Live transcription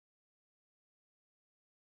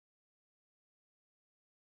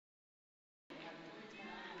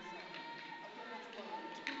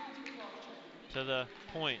to the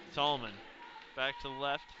point. Solomon back to the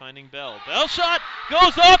left, finding Bell. Bell shot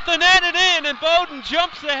goes off the net and in, and Bowdoin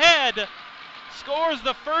jumps ahead. Scores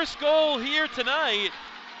the first goal here tonight.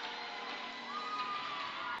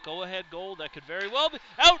 Go-ahead goal that could very well be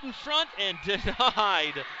out in front and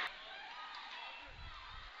denied.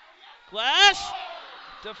 Glass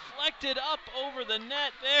deflected up over the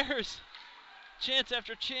net. There's chance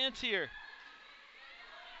after chance here.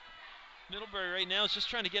 Middlebury right now is just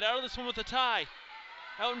trying to get out of this one with a tie.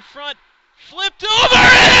 Out in front, flipped over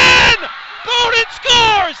and in! Bowdoin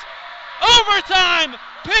scores! Overtime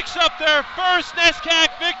picks up their first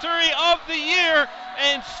NESCAC victory of the year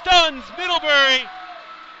and stuns Middlebury.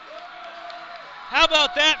 How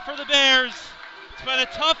about that for the Bears? It's been a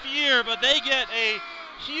tough year, but they get a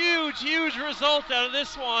huge result out of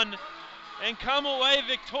this one and come away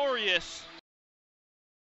victorious.